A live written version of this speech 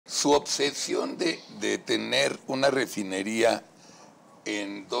su obsesión de tener una refinería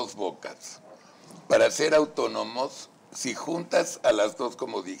en Dos Bocas para ser autónomos, si juntas a las dos,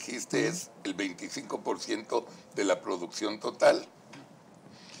 como dijiste, es el 25% de la producción total.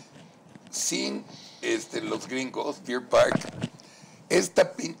 Sin los gringos, Deer Park,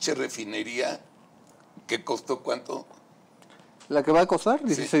 esta pinche refinería, ¿que costó cuánto? ¿La que va a costar?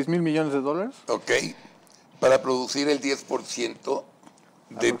 16,000 millones de dólares. Ok, para producir el 10%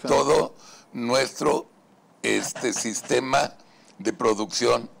 de todo nuestro sistema de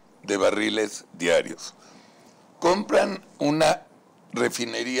producción de barriles diarios. Compran una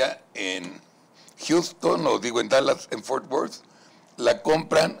refinería en Houston, o digo en Dallas, en Fort Worth, la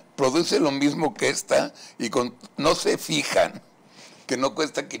compran, produce lo mismo que esta y no se fijan que no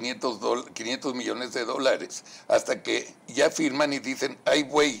cuesta 500 millones de dólares, hasta que ya firman y dicen, ay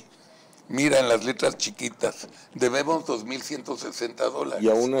güey, mira en las letras chiquitas, debemos $2,160. Y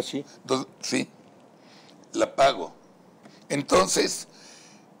aún así. Sí, la pago. Entonces,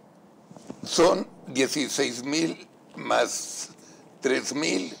 son 16,000 más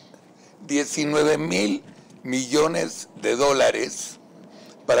 3,000, 19,000 millones de dólares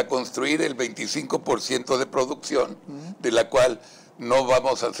para construir el 25% de producción, de la cual no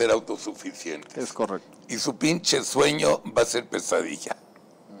vamos a ser autosuficientes. Es correcto. Y su pinche sueño va a ser pesadilla.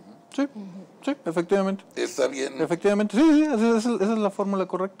 Sí, sí, efectivamente. ¿Está bien? Efectivamente, sí, esa es la fórmula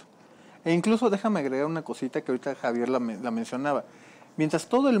correcta. E incluso déjame agregar una cosita que ahorita Javier la mencionaba. Mientras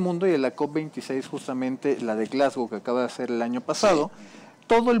todo el mundo, y en la COP26 justamente, la de Glasgow que acaba de hacer el año pasado,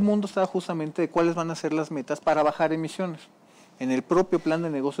 todo el mundo estaba justamente de cuáles van a ser las metas para bajar emisiones. En el propio plan de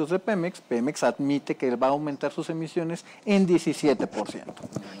negocios de Pemex admite que va a aumentar sus emisiones en 17%.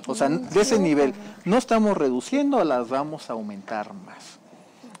 O sea, de ese nivel, no estamos reduciendo, las vamos a aumentar más.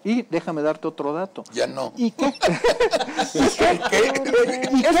 Y déjame darte otro dato. Ya no. ¿Y qué?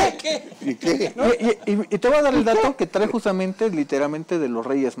 ¿Y qué? Y te voy a dar el dato que trae justamente, literalmente, de los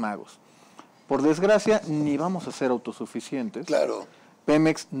Reyes Magos. Por desgracia, ni vamos a ser autosuficientes. Claro.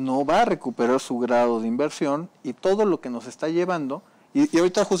 Pemex no va a recuperar su grado de inversión y todo lo que nos está llevando, y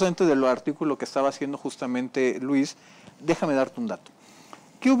ahorita justamente de lo artículo que estaba haciendo justamente Luis, déjame darte un dato.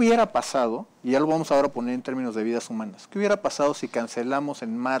 ¿Qué hubiera pasado, y ya lo vamos ahora a poner en términos de vidas humanas, qué hubiera pasado si cancelamos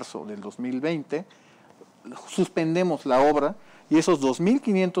en marzo del 2020, suspendemos la obra y esos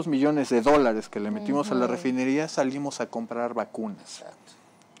 2,500 millones de dólares que le metimos a la refinería salimos a comprar vacunas?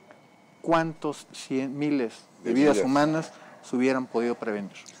 ¿Cuántos miles de vidas humanas se hubieran podido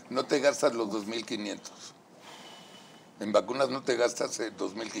prevenir? No te gastas los 2,500. En vacunas no te gastas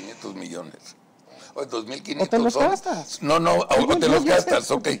 2,500 millones. O 2,500 ¿O te los gastas? No, o te los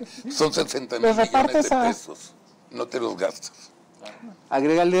gastas, ok. Son 60,000 millones de pesos. No te los gastas.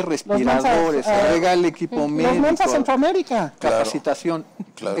 Agrégale respiradores, agrégale equipo médico. Los Mensa Centroamérica. Capacitación,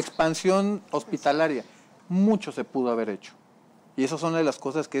 expansión hospitalaria. Mucho se pudo haber hecho. Y eso son de las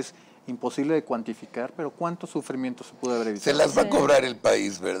cosas que es imposible de cuantificar, pero cuánto sufrimiento se pudo haber evitado. Se las va a cobrar el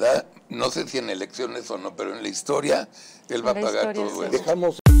país, ¿verdad? No sé si en elecciones o no, pero en la historia él va a pagar todo eso.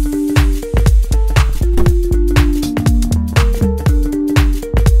 Dejamos